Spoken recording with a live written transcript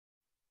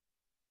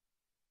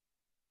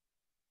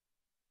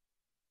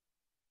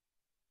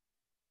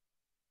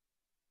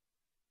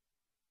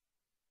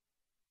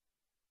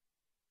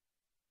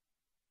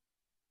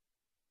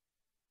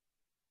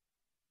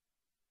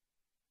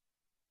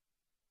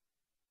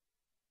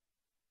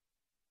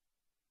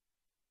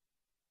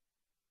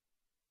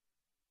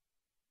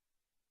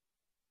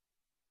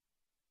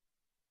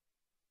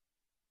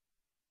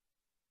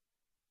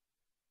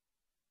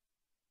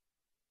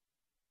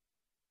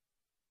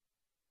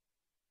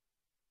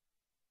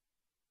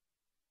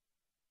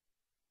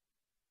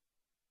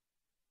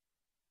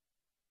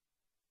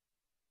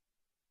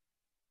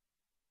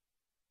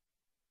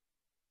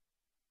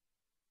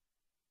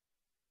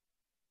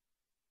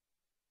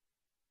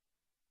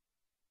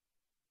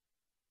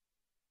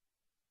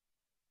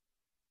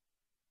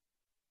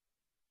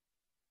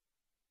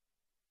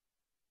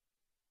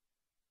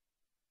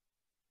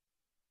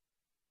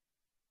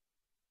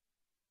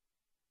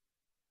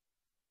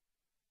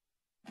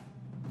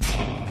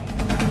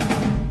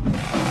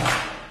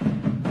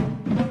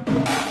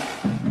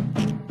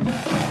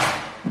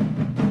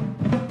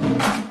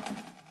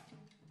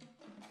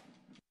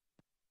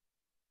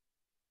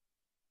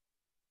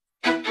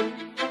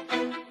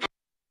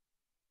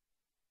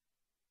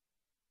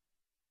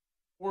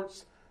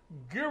sports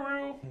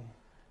guru,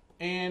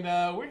 and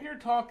we're here.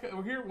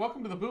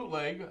 Welcome to the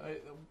Bootleg,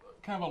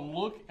 kind of a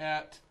look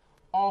at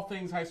all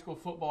things high school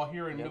football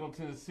here in Middle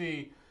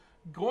Tennessee.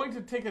 Going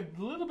to take a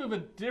little bit of a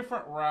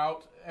different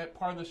route at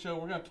part of the show.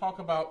 We're going to talk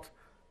about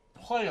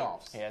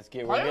playoffs. Yeah,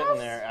 we're getting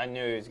there. I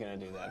knew he was going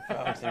to do that,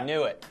 folks. I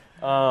knew it.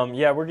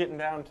 We're getting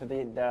down to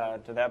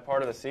that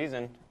part of the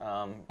season.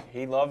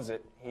 He loves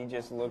it. He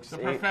just looks. The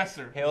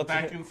professor is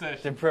back in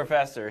session. The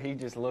professor. He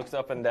just looks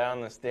up and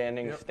down the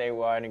standings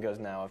statewide and goes,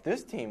 "Now, if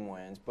this team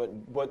wins, but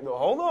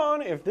hold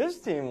on, if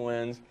this team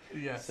wins."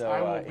 Yes,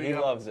 so he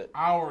loves it.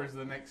 Hours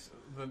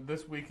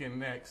this weekend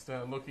next,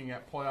 looking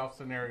at playoff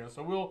scenarios.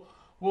 So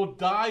we'll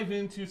dive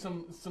into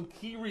some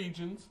key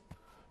regions.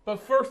 But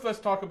first, let's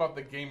talk about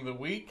the game of the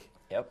week.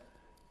 Yep.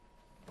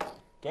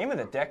 Game of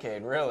the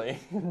decade, really.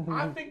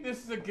 I think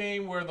this is a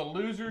game where the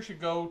loser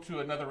should go to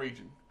another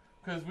region.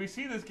 Because we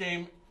see this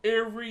game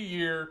every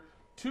year,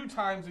 2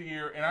 times a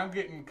year, and I'm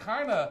getting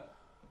kind of...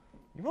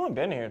 You've only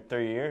been here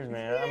 3 years,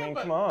 man. Yeah, I mean,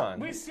 come on.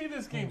 We see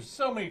this game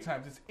so many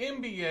times. It's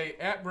NBA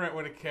at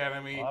Brentwood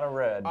Academy. A lot of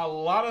red. A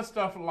lot of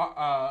stuff,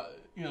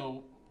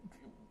 will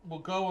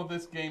go with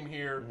this game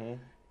here.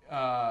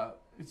 Mm-hmm.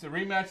 It's a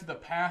rematch of the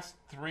past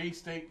 3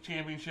 state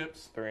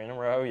championships. 3 in a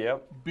row,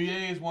 yep. BA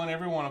has won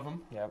every one of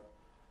them. Yep.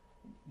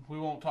 We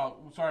won't talk.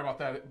 Sorry about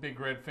that, Big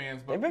Red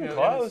fans. But they've been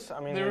close.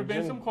 There have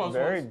been some close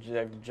ones.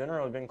 They've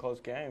generally been close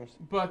games.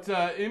 But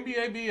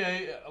NBA,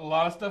 BA, a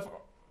lot of stuff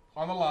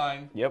on the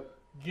line. Yep.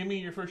 Give me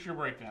your first year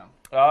breakdown.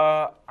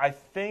 I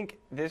think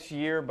this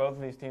year both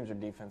of these teams are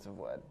defensive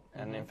led.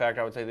 And in fact,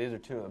 I would say these are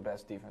 2 of the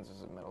best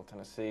defenses in Middle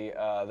Tennessee.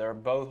 They're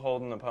both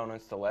holding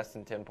opponents to less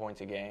than 10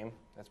 points a game.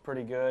 That's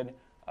pretty good.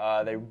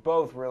 They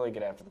both really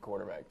get after the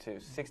quarterback, too.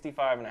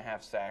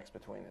 65.5 sacks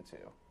between the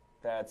 2.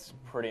 That's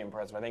pretty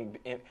impressive. I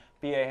think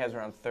BA has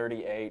around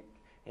 38.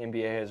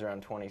 NBA has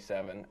around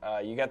 27.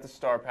 You got the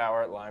star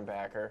power at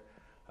linebacker.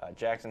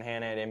 Jackson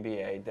Hanna at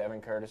NBA.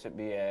 Devin Curtis at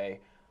BA.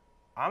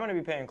 I'm going to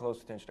be paying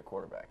close attention to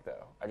quarterback,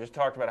 though. I just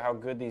talked about how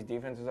good these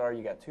defenses are.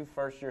 You got 2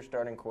 first-year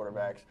starting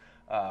quarterbacks,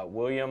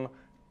 William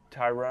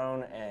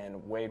Tyrone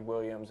and Wade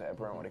Williams at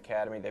Brentwood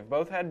Academy. They've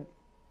both had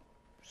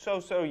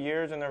so-so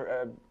years, and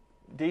they're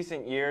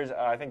decent years.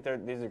 I think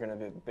these are going to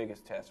be the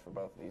biggest test for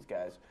both of these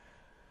guys.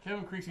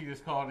 Kevin Creasy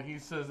just called, and he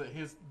says that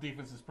his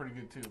defense is pretty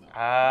good, too,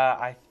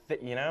 though.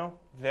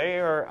 They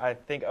are, I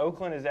think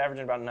Oakland is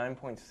averaging about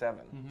 9.7.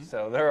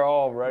 So they're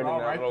all right in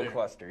that little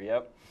cluster.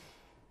 Yep.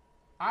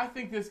 I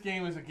think this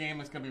game is a game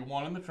that's going to be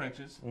won in the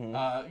trenches.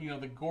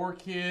 The Gore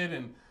kid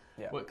and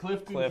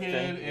Clifton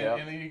kid,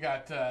 and then you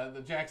got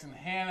the Jackson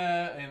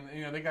Hanna,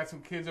 and they got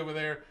some kids over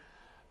there.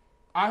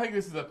 I think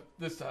this is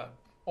a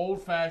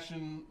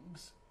old-fashioned.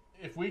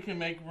 If we can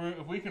make room,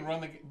 if we can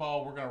run the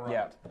ball, we're going to run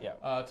it.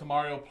 Yeah. To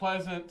Mario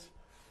Pleasant,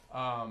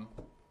 the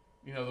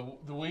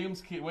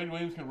Williams kid, Wade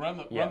Williams can run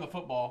the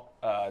football.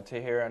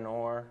 Tahir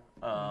Anor.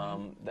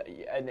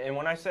 And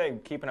when I say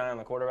keep an eye on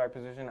the quarterback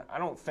position, I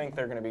don't think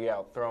they're going to be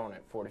out throwing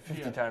it 40,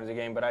 50 times a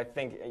game, but I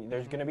think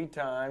there's going to be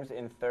times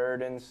in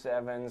 3rd and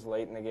 7s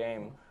late in the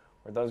game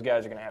where those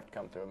guys are going to have to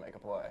come through and make a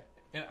play.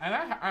 And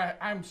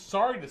I'm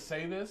sorry to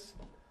say this.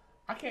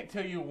 I can't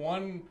tell you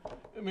one.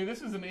 I mean,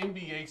 this is an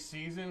NBA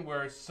season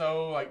where it's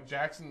so like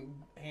Jackson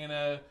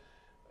Hanna,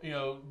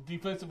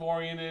 defensive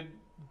oriented.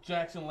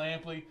 Jackson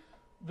Lampley.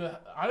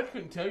 I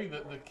couldn't tell you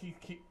the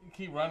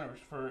key runners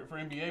for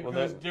NBA because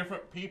there's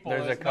different people.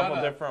 There's a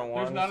couple different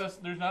ones.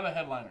 There's not a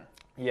headliner.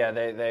 Yeah,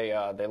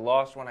 they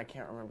lost one. I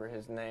can't remember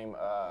his name.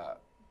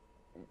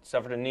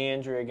 Suffered a knee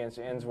injury against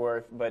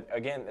Innsworth, but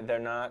again, they're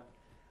not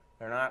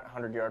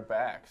 100-yard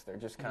backs. They're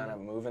just kind of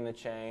moving the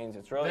chains.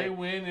 It's really they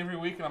win every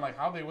week, and I'm like,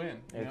 how'd they win?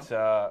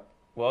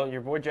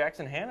 Your boy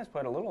Jackson Hanna's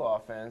played a little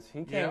offense.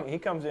 He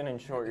comes in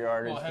short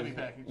yardage. Well, heavy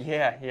package.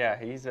 Yeah.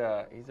 He's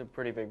a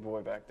pretty big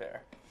boy back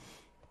there.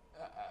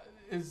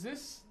 Is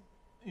this,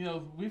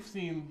 we've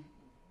seen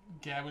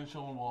Gavin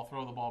Schoenwall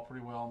throw the ball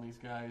pretty well on these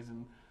guys,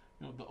 and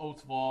the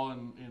Oatsvall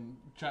and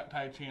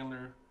Ty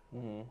Chandler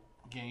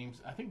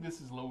games. I think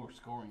this is lower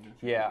scoring.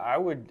 Yeah,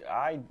 We're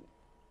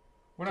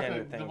not going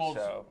to divulge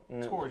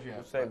scores yet.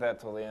 We'll save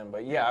that till the end.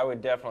 But, I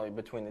would definitely,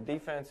 between the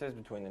defenses,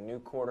 between the new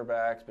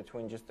quarterbacks,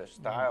 between just the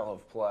style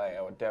of play,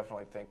 I would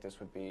definitely think this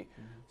would be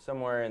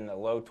somewhere in the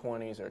low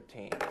 20s or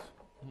teens.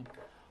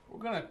 We're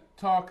going to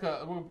talk,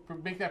 we'll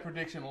make that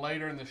prediction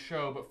later in the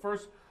show. But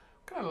first,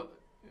 we're going to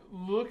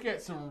look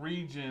at some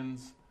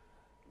regions,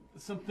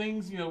 some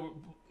things,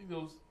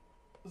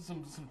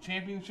 some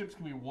championships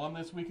can be won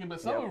this weekend, but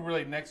some of them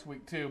really next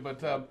week too.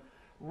 But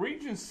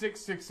Region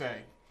 6A.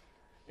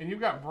 And you've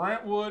got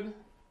Brentwood,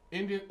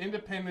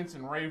 Independence,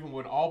 and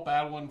Ravenwood all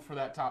battling for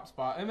that top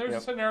spot. And there's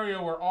a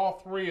scenario where all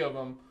 3 of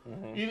them,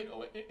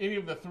 any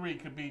of the 3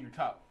 could be your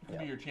top,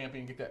 be your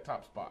champion, get that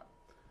top spot.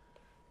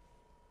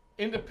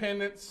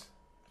 Independence.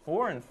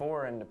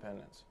 4-4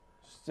 Independence.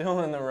 Still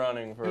in the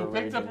running for a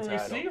region title. Picked up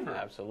a receiver.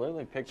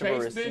 Absolutely, picked up a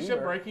receiver. Chase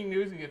Bishop, breaking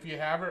news. If you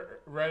haven't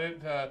read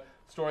it,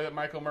 story that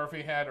Michael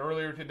Murphy had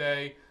earlier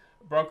today,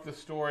 broke the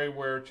story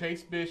where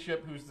Chase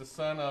Bishop, who's the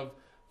son of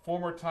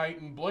former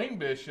Titan Blaine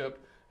Bishop,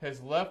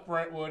 has left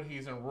Brentwood.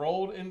 He's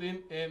enrolled in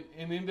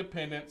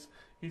Independence.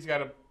 He's got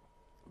to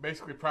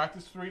basically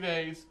practice 3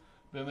 days.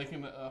 Then they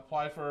can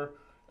apply for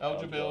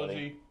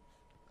eligibility,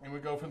 and we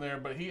go from there.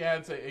 But he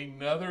adds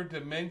another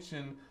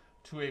dimension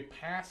to a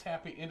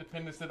pass-happy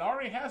Independence that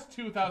already has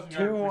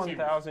 2,000-yard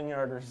receivers.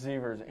 1,000-yard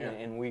receivers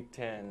in Week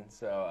 10.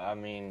 So, I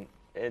mean,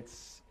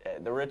 it's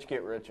the rich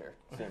get richer,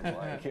 seems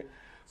like.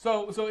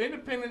 So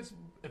Independence,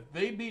 if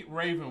they beat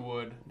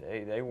Ravenwood,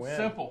 they win.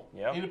 Simple.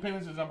 Yep.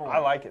 Independence is number one. I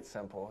like it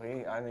simple.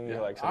 I think he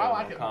likes it I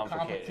like more it more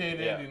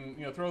complicated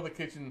and throw the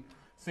kitchen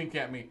sink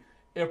at me.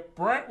 If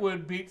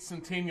Brentwood beats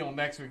Centennial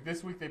next week,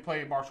 this week they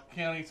play Marshall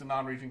County. It's a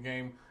non-region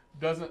game.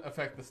 Doesn't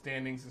affect the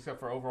standings except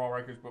for overall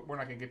records, but we're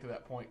not going to get to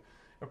that point.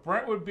 If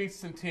Brentwood beats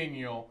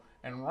Centennial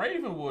and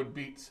Ravenwood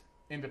beats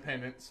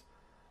Independence,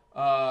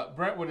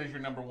 Brentwood is your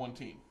number one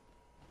team.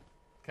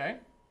 Okay?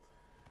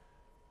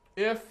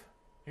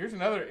 Here's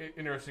another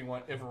interesting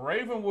one. If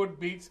Ravenwood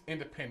beats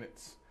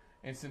Independence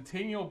and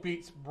Centennial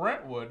beats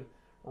Brentwood,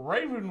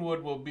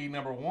 Ravenwood will be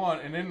number one.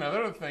 And then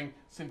another thing,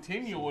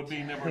 Centennial would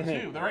be number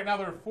two. Right now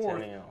they're fourth.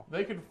 Centennial.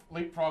 They could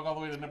leapfrog all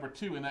the way to number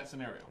two in that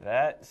scenario.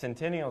 That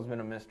Centennial's been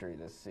a mystery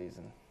this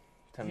season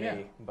to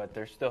me, but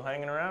they're still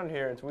hanging around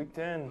here. It's Week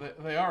 10.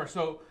 They are.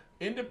 So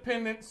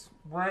Independence,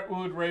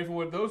 Brentwood,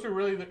 Ravenwood, those are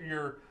really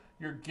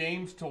your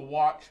games to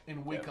watch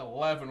in Week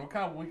 11. We're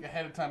kind of a week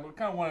ahead of time, but we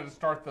kind of wanted to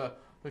start the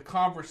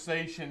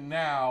conversation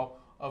now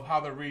of how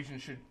the region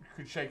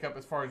could shake up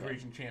as far as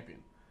region champion.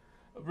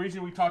 A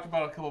region we talked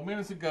about a couple of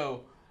minutes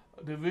ago,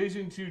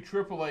 Division II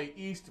AAA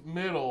East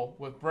Middle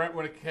with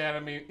Brentwood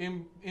Academy,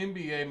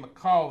 MBA,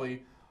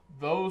 McCallie.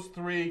 Those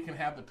three can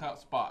have the top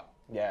spot.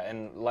 Yeah,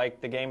 and like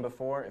the game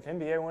before, if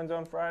NBA wins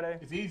on Friday,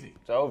 it's easy.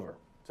 It's over.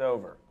 It's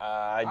over.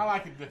 I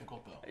like it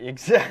difficult, though.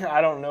 Exactly.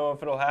 I don't know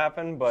if it'll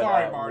happen, but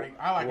sorry, Marty.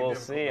 I like it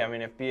difficult. We'll see. I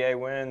mean, if BA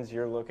wins,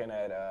 you're looking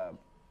at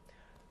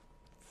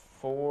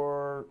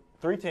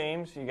 3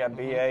 teams. You got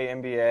BA,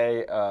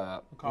 NBA,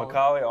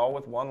 McCallie, all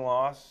with 1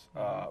 loss.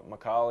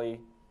 McCallie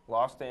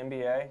lost to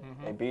NBA.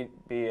 They beat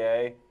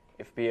BA.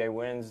 If BA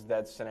wins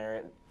that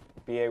scenario,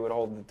 BA would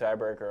hold the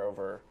tiebreaker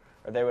over,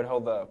 or they would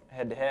hold the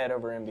head-to-head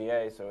over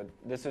NBA. So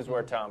this is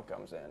where Tom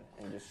comes in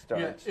and just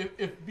starts. Yeah,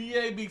 if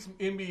BA beats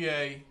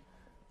NBA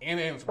and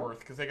Ainsworth,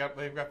 because they've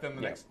got them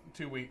the next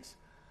 2 weeks,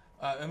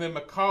 and then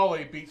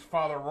McCallie beats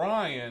Father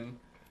Ryan,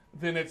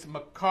 then it's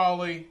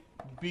McCallie,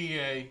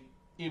 BA,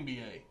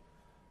 NBA.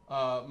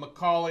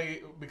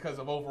 McCallie because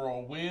of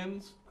overall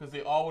wins, because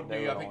they all would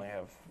be, I think,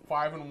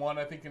 5-1.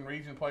 I think in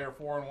region play, or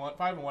 4-1,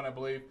 5-1, I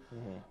believe.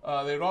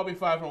 They would all be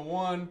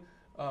 5-1.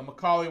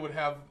 McCallie would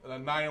have a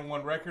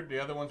 9-1 record. The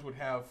other ones would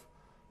have.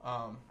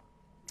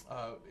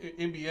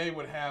 NBA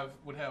would have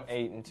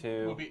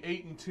 8-2. Would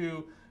be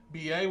 8-2.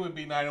 BA would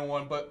be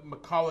 9-1, but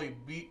McCallie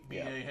beat BA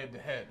head to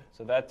head.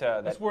 So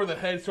that's where the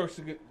head starts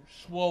to get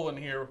swollen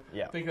here.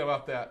 Yeah. Thinking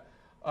about that.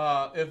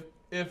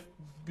 If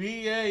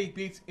BA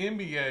beats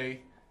NBA,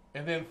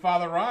 and then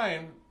Father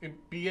Ryan,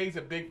 BA's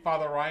a big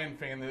Father Ryan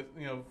fan that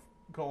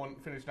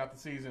finishing out the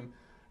season.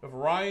 If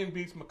Ryan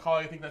beats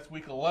McCallie, I think that's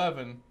Week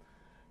 11.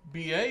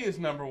 BA is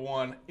number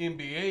 1,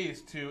 NBA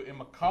is 2, and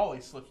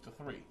McCallie slips to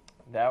 3.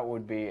 That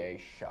would be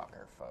a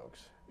shocker,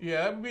 folks.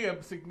 Yeah, that would be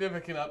a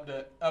significant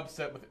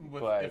upset with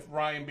if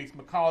Ryan beats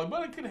McCallie,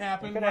 but it could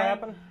happen. It could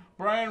happen.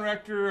 Brian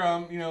Rector,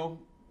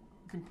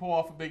 can pull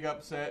off a big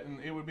upset, and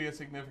it would be a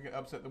significant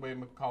upset the way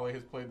McCallie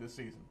has played this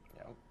season.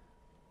 Yeah.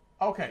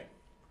 Okay.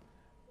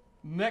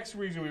 Next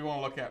region we want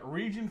to look at,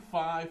 Region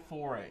 5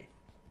 4A.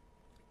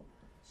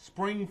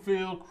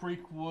 Springfield,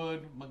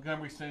 Creekwood,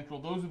 Montgomery Central.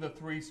 Those are the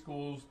 3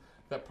 schools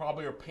that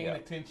probably are paying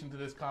attention to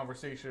this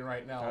conversation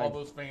right now. All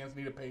those fans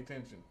need to pay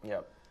attention.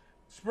 Yep.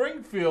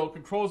 Springfield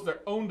controls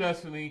their own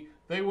destiny.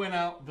 They went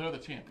out. They're the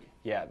champion.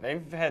 Yeah,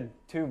 they've had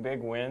 2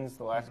 big wins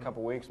the last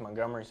couple weeks,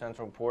 Montgomery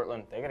Central,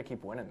 Portland. They got to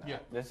keep winning now. Yeah.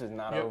 This is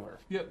not over.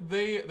 Yeah,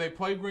 they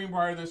play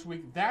Greenbrier this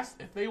week.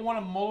 If they want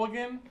a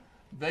mulligan,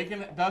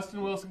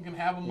 Dustin Wilson can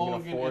have a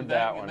mulligan in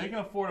that one. They can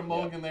afford a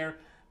mulligan there.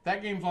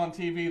 That game's on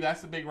TV.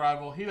 That's the big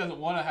rival. He doesn't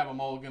want to have a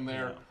mulligan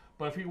there. No.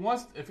 But if he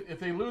wants, if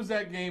they lose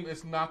that game,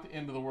 it's not the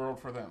end of the world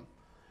for them.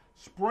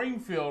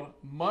 Springfield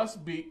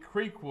must beat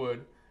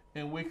Creekwood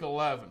in Week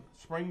 11.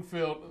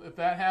 Springfield, if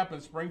that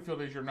happens,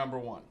 Springfield is your number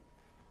 1.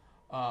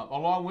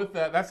 Along with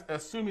that, that's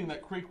assuming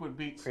that Creekwood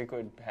beats.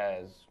 Creekwood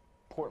has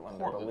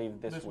Portland, I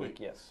believe, this week.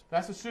 Yes.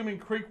 That's assuming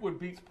Creekwood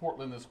beats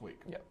Portland this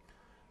week. Yep.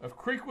 If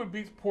Creekwood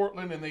beats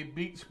Portland and they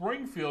beat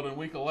Springfield in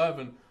Week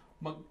 11,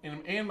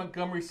 and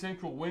Montgomery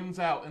Central wins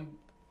out, and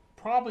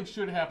probably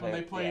should happen.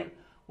 They play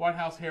White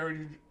House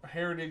Heritage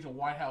and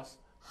White House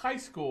High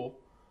School.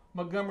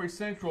 Montgomery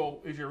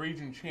Central is your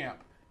region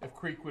champ if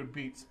Creekwood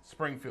beats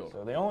Springfield.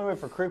 So the only way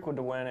for Creekwood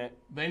to win it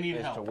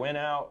is help. To win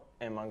out,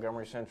 and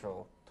Montgomery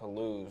Central to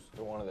lose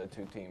to one of the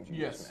 2 teams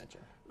you just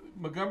mentioned.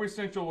 Montgomery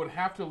Central would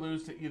have to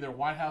lose to either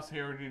White House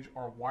Heritage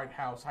or White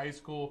House High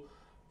School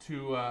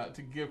to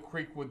give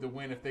Creekwood the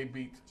win if they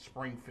beat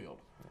Springfield.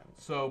 Yeah.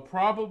 So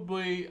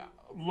probably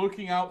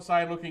looking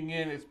outside, looking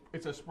in,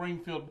 it's a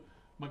Springfield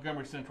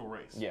Montgomery Central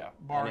race. Yeah,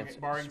 barring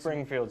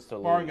Springfield's to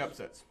lose. Barring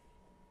upsets.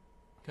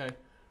 Okay.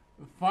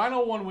 The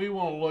final one we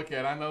want to look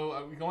at, I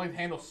know we can only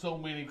handle so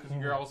many because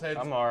your all's heads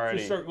I'm already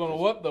just start going,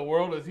 what the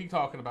world is he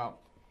talking about?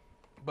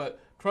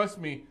 But trust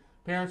me,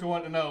 parents are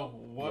wanting to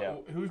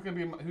know who's going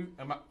to be,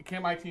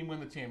 can my team win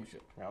the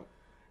championship? Yep.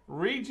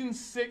 Region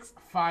 6,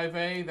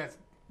 5A,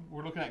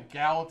 we're looking at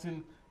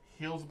Gallatin,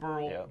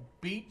 Hillsboro,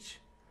 Beach.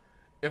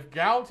 If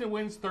Gallatin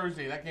wins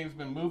Thursday, that game's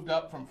been moved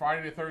up from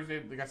Friday to Thursday.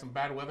 They got some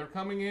bad weather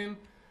coming in.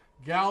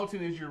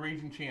 Gallatin is your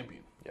region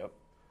champion. Yep.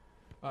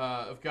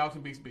 If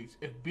Gallatin beats Beach.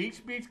 If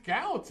Beach beats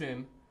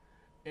Gallatin,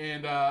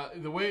 and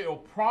the way it'll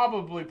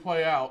probably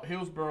play out,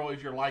 Hillsboro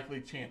is your likely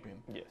champion.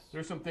 Yes.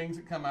 There's some things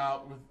that come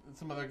out with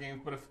some other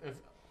games, but if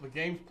the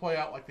games play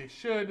out like they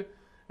should,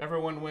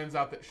 everyone wins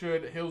out that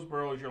should,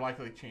 Hillsboro is your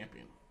likely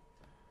champion.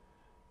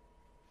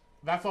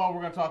 That's all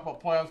we're going to talk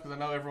about playoffs because I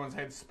know everyone's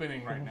head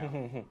spinning right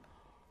now.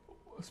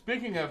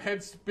 Speaking of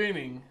head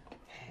spinning,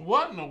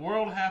 what in the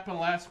world happened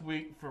last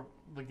week for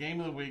the game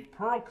of the week?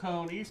 Pearl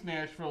Cone, East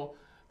Nashville.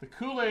 The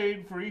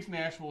Kool-Aid for East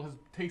Nashville has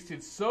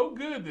tasted so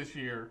good this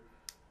year,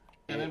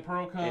 and then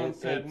Pearl Cone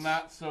said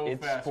not so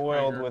fast. It's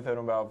spoiled Krager. within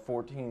about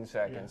 14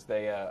 seconds.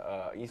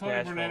 Yeah. They East Tony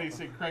Nashville. Bernetti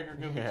said, "Krager,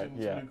 go get some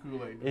new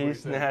Kool-Aid."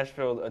 East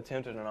Nashville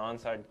attempted an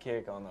onside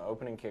kick on the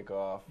opening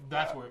kickoff.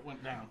 That's where it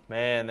went down.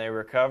 Man, they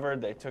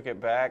recovered. They took it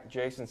back,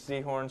 Jason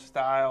Sehorn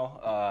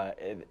style.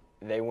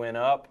 They went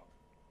up.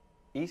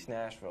 East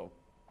Nashville,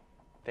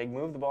 they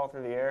moved the ball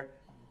through the air,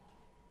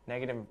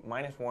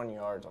 -1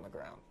 yards on the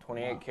ground,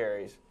 28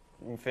 carries,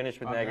 and finished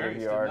with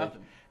negative yardage.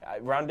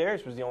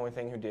 Rondarius was the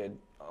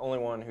only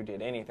one who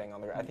did anything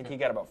on the ground. I think he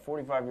got about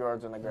 45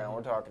 yards on the ground.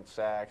 We're talking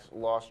sacks,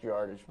 lost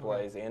yardage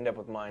plays. They end up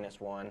with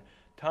 -1.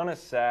 Ton of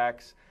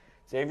sacks.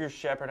 Xavier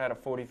Shepard had a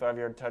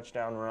 45-yard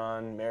touchdown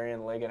run.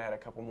 Marion Liggett had a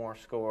couple more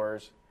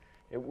scores.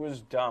 It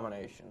was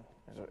domination,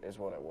 is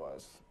what it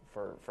was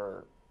for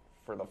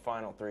the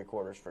final 3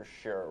 quarters for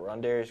sure.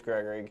 Rondarius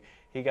Gregory,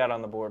 he got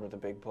on the board with a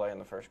big play in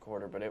the first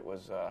quarter, but it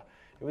was a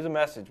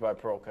message by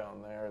Pearl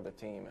Cone. They're the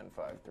team in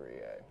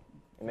 5-3A.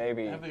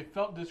 Maybe have they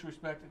felt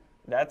disrespected?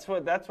 That's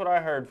what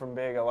I heard from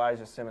big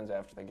Elijah Simmons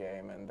after the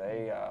game, and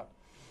they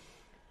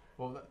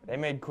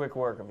made quick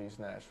work of East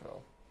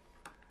Nashville.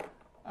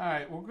 All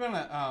right, we're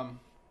gonna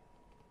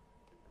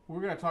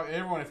talk.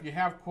 Everyone, if you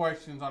have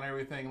questions on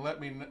everything,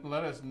 let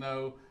us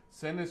know.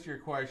 Send us your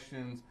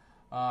questions.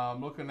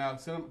 Looking now,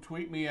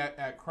 tweet me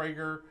at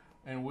Krager,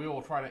 and we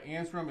will try to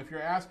answer them. If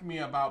you're asking me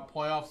about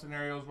playoff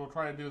scenarios, we'll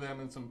try to do them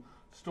in some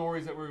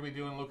stories that we're going to be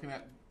doing, looking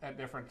at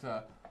different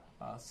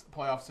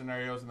playoff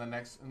scenarios in the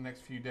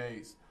next few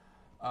days.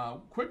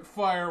 Quick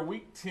fire,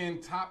 Week 10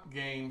 top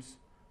games.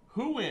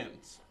 Who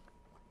wins?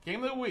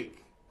 Game of the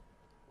week.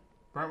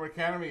 Brentwood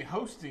Academy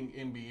hosting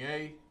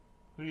NBA.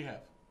 Who do you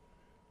have?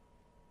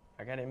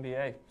 I got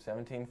NBA,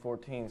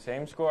 17-14.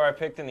 Same score I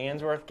picked in the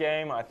Innsworth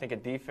game. I think a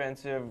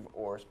defensive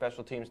or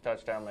special teams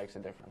touchdown makes a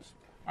difference.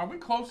 Are we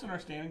close in our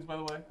standings, by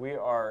the way? We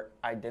are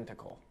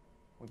identical.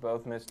 We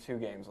both missed 2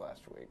 games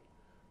last week.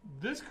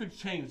 This could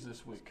change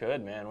this week. It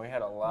could, man. We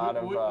had a lot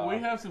of... We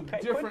have some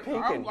different...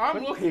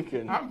 I'm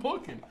looking. I'm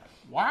looking.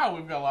 Wow,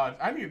 we've got a lot.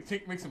 I need to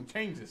make some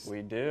changes.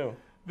 We do.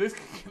 This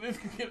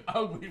could get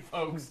ugly,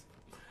 folks.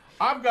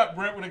 I've got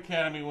Brentwood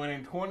Academy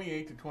winning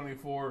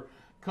 28-24.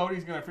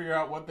 Cody's going to figure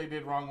out what they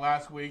did wrong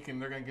last week,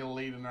 and they're going to get a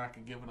lead, and they're not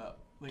going to give it up.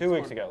 2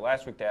 weeks ago.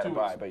 Last week they had a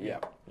bye, but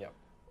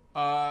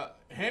yeah.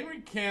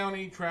 Henry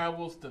County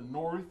travels to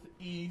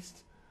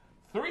Northeast.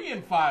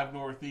 3-5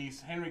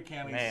 Northeast. Henry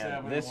County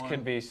 7-1. This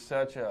could be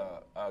such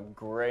a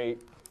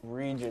great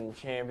region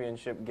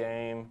championship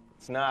game.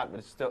 It's not, but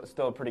it's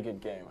still a pretty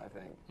good game, I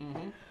think.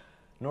 Mm-hmm.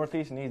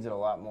 Northeast needs it a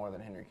lot more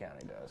than Henry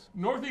County does.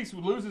 Northeast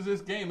loses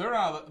this game. They're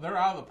out of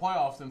the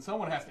playoffs, and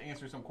someone has to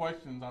answer some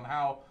questions on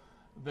how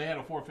they had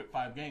to forfeit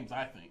 5 games,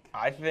 I think.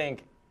 I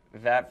think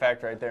that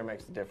fact right there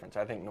makes the difference.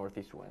 I think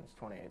Northeast wins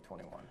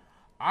 28-21.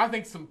 I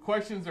think some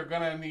questions are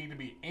going to need to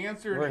be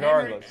answered.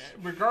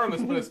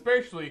 Regardless, but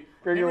especially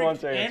Krieger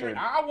wants answers.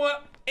 I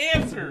want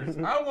answers.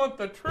 I want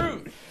the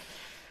truth.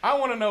 I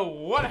want to know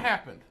what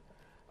happened.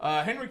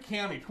 Henry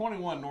County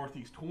 21,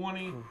 Northeast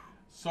 20.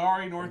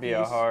 Sorry, Northeast. It'd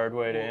be a hard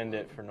way to end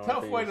it for Northeast.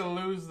 Tough way to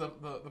lose the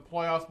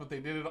playoffs, but they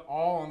did it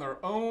all on their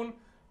own.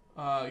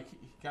 You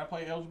got to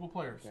play eligible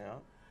players. Yeah.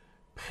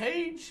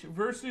 Page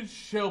versus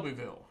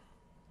Shelbyville.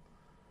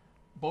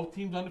 Both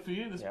teams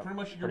undefeated. This is pretty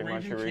much your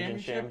region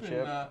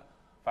championship.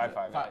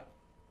 5-5.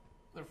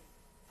 They're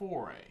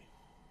 4A.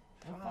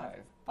 5.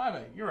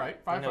 5A. You're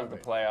right. 5-5. I know the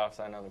playoffs.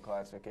 I know the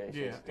classifications.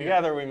 Yeah.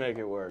 Together we make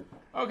it work.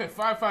 Okay,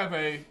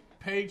 5-5A.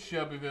 Page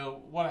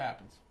Shelbyville. What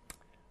happens?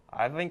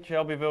 I think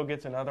Shelbyville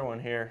gets another one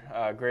here.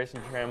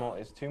 Grayson Trammell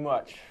is too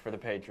much for the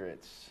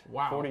Patriots.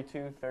 Wow.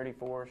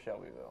 42-34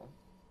 Shelbyville.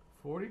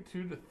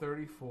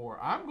 42-34.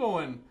 I'm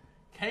going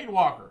Cade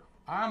Walker.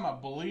 I'm a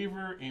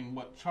believer in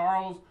what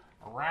Charles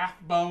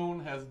Rathbone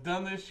has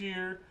done this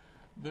year.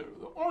 The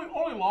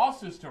only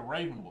loss is to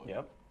Ravenwood.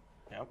 Yep.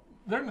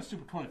 They're in the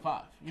Super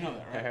 25. You know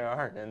that, right? They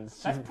are. And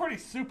that's pretty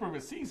super of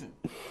a season.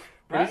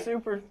 Pretty right?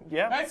 super,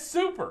 yeah. That's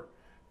super.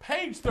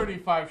 Page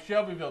 35,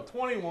 Shelbyville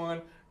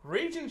 21.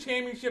 Region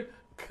championship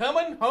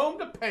coming home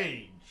to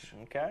Page.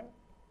 Okay.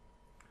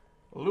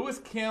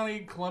 Lewis County,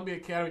 Columbia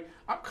Academy.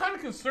 I'm kind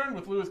of concerned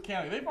with Lewis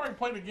County. They've already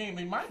played a game.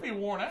 They might be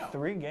worn out.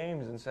 3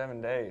 games in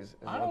 7 days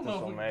is what this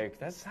will make.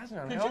 That's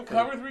unhealthy. Could you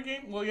cover 3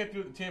 games? Well, you have to do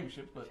it at the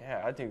championships, but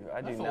yeah, I do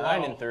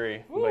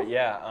 9-3. But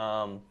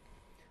yeah,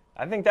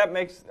 I think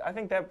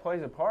that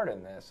plays a part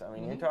in this. I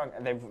mean, you're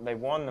talking they've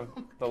won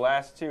the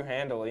last 2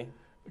 handily.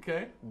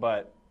 Okay.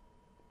 But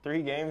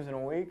 3 games in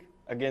a week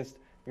against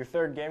your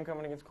 3rd game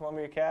coming against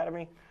Columbia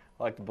Academy,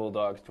 I like the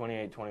Bulldogs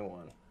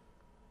 28-21.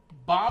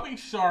 Bobby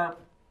Sharp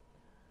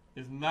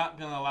is not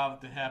going to allow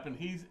that to happen.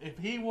 If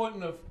he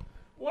wouldn't have,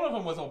 one of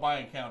them was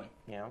Obion County.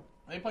 Yeah.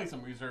 They played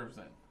some reserves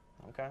then.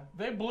 Okay.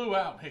 They blew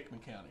out Hickman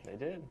County. They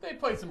did. They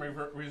played some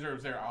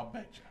reserves there, I'll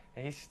bet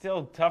you. He's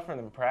still tougher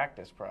than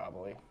practice,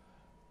 probably.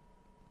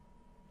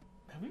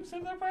 Have you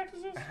seen their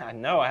practices?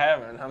 No, I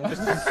haven't. I'm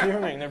just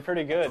assuming they're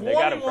pretty good. They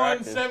got to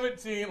practice.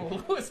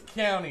 21-17, Lewis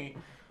County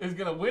is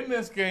going to win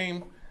this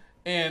game,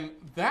 and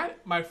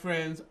that, my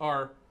friends,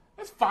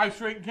 that's 5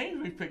 straight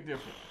games we've picked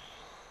different.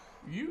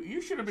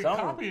 You should have been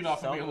copying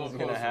off of me a little closer.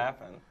 Something's going to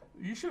happen.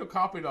 You should have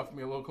copied off of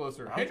me a little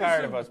closer. I'm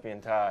tired of us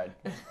being tied.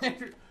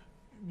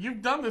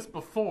 You've done this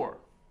before.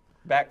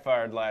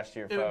 Backfired last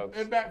year, folks.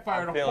 It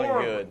backfired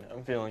horribly. Good.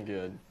 I'm feeling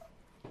good.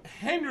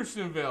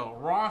 Hendersonville,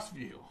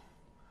 Rossview.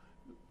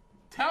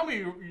 Tell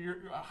me,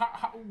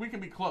 how we can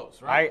be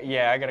close, right?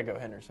 I got to go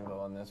Hendersonville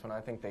on this one. I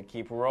think they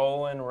keep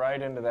rolling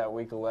right into that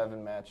Week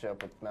 11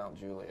 matchup with Mount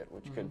Juliet,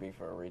 which could be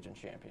for a region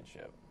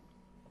championship.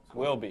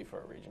 Will be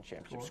for a region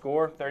championship.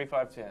 Score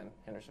 35-10,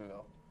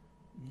 Hendersonville.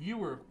 You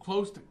were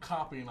close to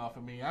copying off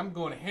of me. I'm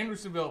going to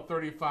Hendersonville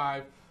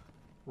 35,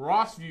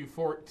 Rossview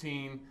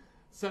 14,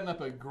 setting up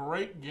a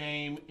great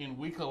game in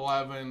Week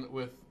 11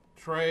 with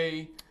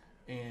Trey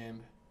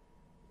and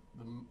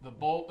the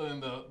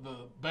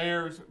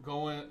Bears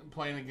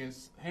playing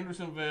against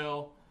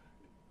Hendersonville.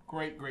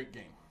 Great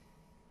game.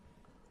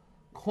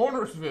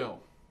 Cornersville,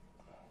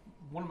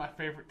 one of my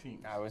favorite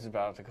teams. I was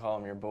about to call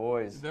them your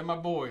boys. They're my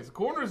boys.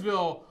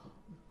 Cornersville,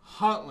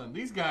 Huntland.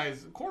 These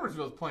guys,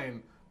 Cornersville's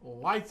playing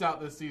lights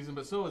out this season,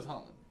 but so is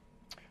Huntland.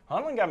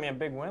 Huntland got me a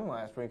big win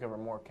last week over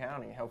Moore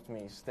County. Helped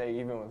me stay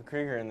even with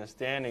Krieger in the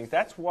standings.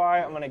 That's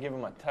why I'm going to give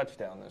him a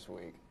touchdown this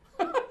week.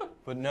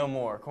 But no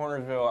more.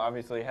 Cornersville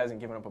obviously hasn't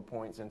given up a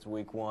point since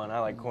Week 1. I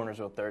like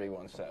Cornersville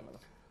 31-7.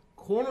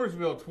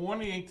 Cornersville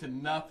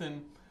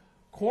 28-0.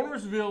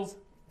 Cornersville's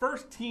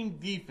first-team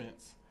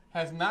defense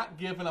has not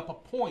given up a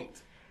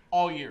point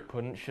all year.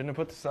 Shouldn't have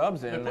put the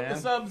subs in, They put the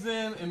subs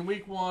in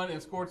Week 1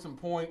 and scored some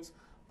points.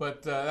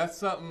 But that's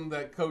something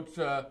that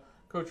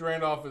Coach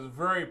Randolph is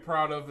very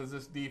proud of, is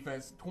this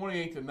defense.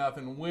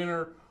 28-0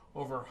 winner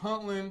over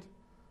Huntland.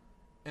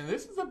 And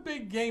this is a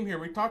big game here.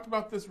 We talked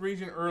about this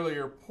region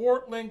earlier.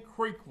 Portland,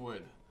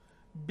 Creekwood.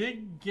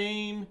 Big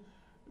game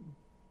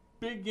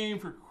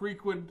for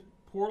Creekwood.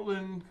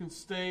 Portland can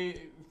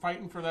stay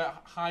fighting for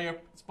that high up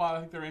spot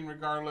I think they're in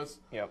regardless.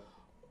 Yep.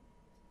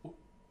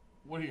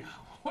 What do you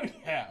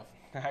have?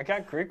 I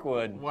got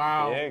Creekwood.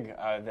 Wow.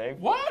 Big.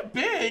 What?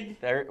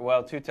 Big?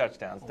 2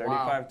 touchdowns.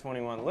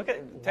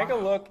 35-21. Take a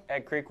look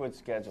at Creekwood's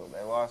schedule.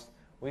 They lost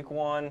Week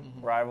 1,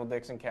 rival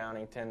Dixon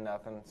County, 10-0,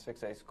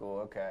 6A school.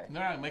 Okay.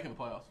 They're not making the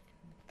playoffs.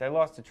 They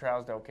lost to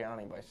Trousdale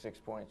County by 6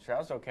 points.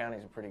 Trousdale County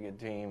is a pretty good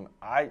team.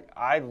 I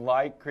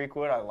like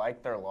Creekwood. I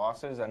like their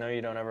losses. I know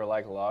you don't ever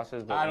like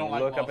losses, but when you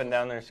look up and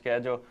down their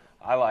schedule,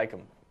 I like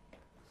them.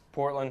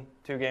 Portland,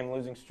 2-game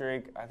losing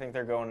streak. I think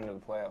they're going into the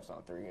playoffs on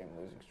a 3-game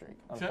losing streak.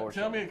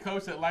 Tell me a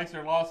coach that likes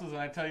their losses, and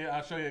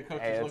I'll show you a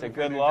coach that's looking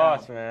for a new job.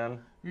 It's a good loss, man.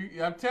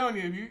 I'm telling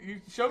you, you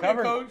show me a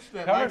coach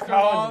that likes their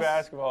college loss,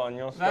 basketball, and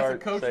you'll start that's a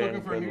coach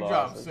looking for a new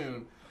job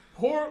soon.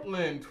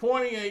 Portland,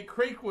 28,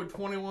 Creekwood,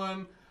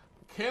 21.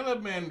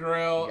 Caleb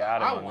Mandrell,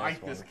 I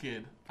like this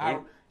kid.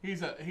 He's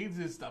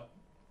just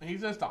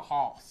a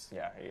hoss.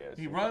 Yeah, he is.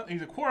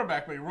 He's a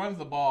quarterback, but he runs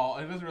the ball.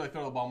 He doesn't really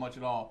throw the ball much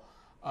at all.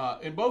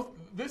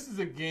 This is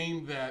a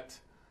game that,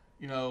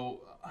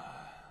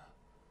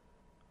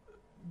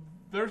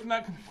 there's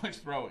not going to be much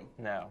throwing.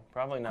 No,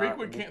 probably not.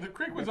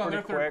 Creekwood's on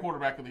their third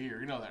quarterback of the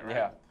year. You know that,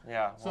 right?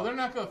 Yeah. So they're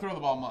not going to throw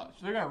the ball much.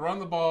 They're going to run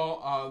the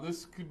ball.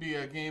 This could be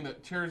a game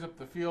that tears up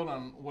the field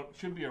on what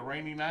should be a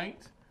rainy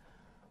night.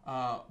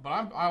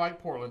 But I like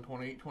Portland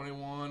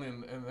 28-21,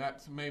 and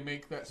that may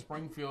make that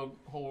Springfield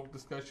whole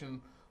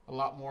discussion a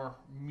lot more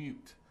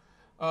mute.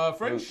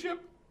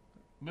 Friendship,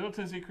 Middle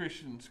Tennessee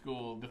Christian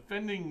School,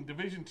 defending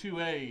Division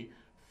 2A,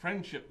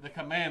 Friendship, the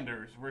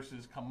Commanders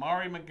versus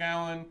Kamari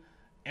McGowan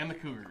and the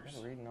Cougars.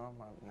 I'm reading all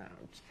my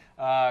notes.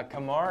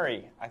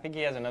 Kamari, I think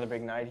he has another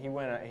big night.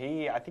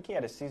 I think he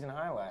had a season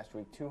high last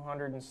week,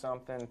 200 and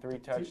something, 3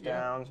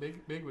 touchdowns. Yeah,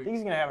 big week. He's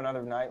going to have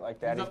another night like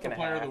that. He's going to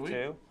have to.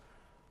 Week.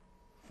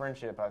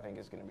 Friendship, I think,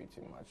 is going to be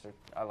too much.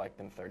 I like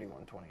them 31-28.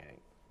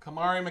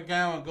 Kamari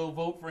McGowan, go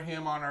vote for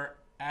him on our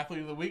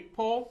Athlete of the Week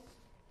poll.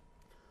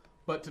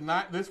 But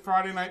this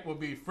Friday night will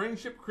be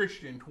Friendship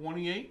Christian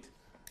 28,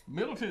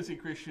 Middle Tennessee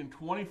Christian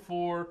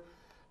 24.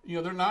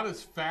 They're not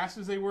as fast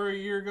as they were a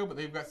year ago, but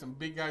they've got some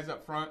big guys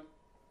up front.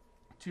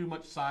 Too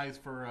much size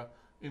for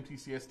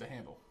MTCS to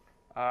handle.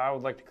 I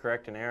would like to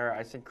correct an error.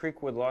 I said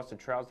Creekwood lost to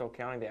Trousdale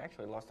County. They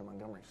actually lost to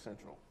Montgomery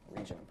Central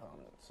region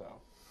opponent. So,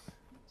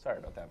 sorry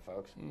about that,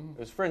 folks. It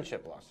was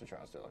Friendship lost to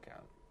Trousdale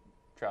County.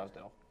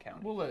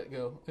 We'll let it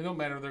go. It don't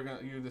matter.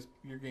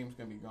 Your game's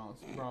gonna be gone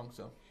wrong.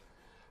 So,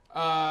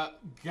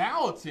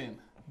 Gallatin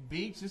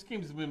Beach. This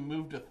game's been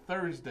moved to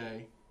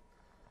Thursday.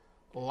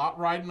 A lot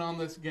riding on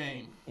this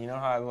game. You know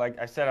how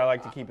I said I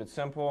like to keep it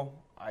simple.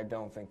 I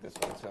don't think this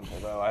one's simple,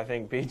 though. I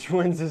think Beach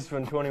wins this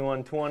one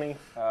 21-20.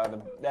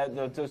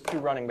 Those two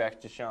running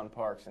backs, Deshaun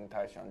Parks and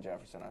Tyshawn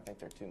Jefferson, I think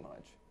they're too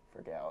much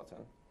for Gallatin.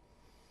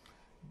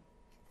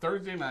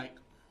 Thursday night,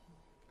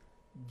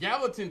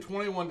 Gallatin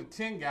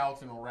 21-10.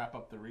 Gallatin will wrap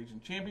up the region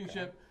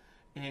championship.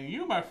 Okay. And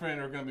you, my friend,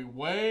 are going to be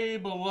way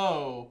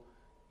below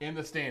in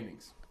the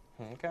standings.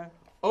 Okay.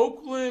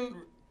 Oakland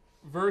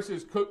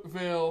versus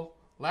Cookeville.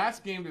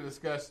 Last game to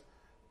discuss.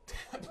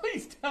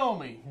 Please tell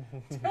me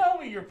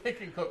you're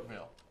picking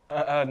Cookeville.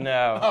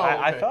 No. Oh, okay.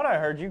 I thought I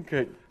heard you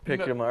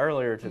pick them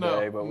earlier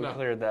today, but we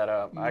cleared that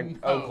up.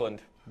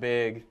 Oakland,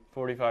 big,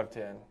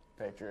 45-10,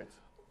 Patriots.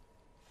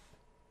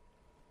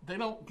 They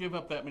don't give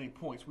up that many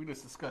points. We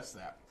just discussed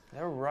that.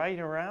 They're right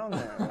around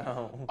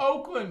there.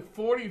 Oakland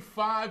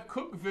 45,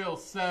 Cookeville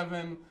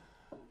 7.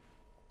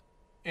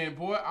 And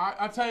boy,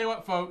 I tell you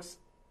what, folks,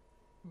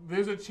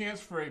 there's a chance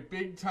for a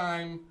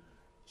big-time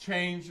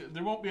change.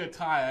 There won't be a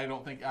tie, I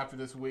don't think, after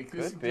this week.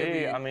 This Could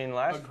be. I mean,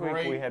 last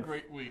week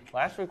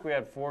we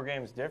had 4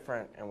 games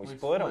different, and we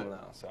split them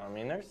though. So I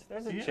mean,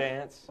 there's a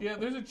chance. Yeah,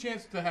 there's a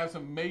chance to have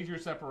some major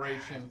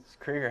separation.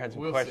 Krieger had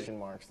some question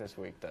marks this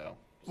week, though.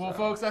 Well,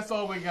 folks, that's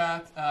all we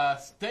got.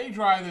 Stay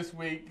dry this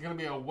week. Going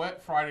to be a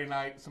wet Friday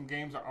night. Some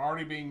games are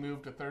already being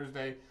moved to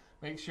Thursday.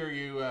 Make sure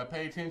you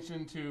pay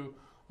attention to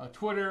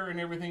Twitter and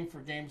everything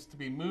for games to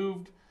be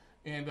moved.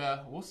 And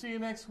we'll see you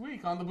next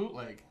week on the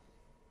Bootleg.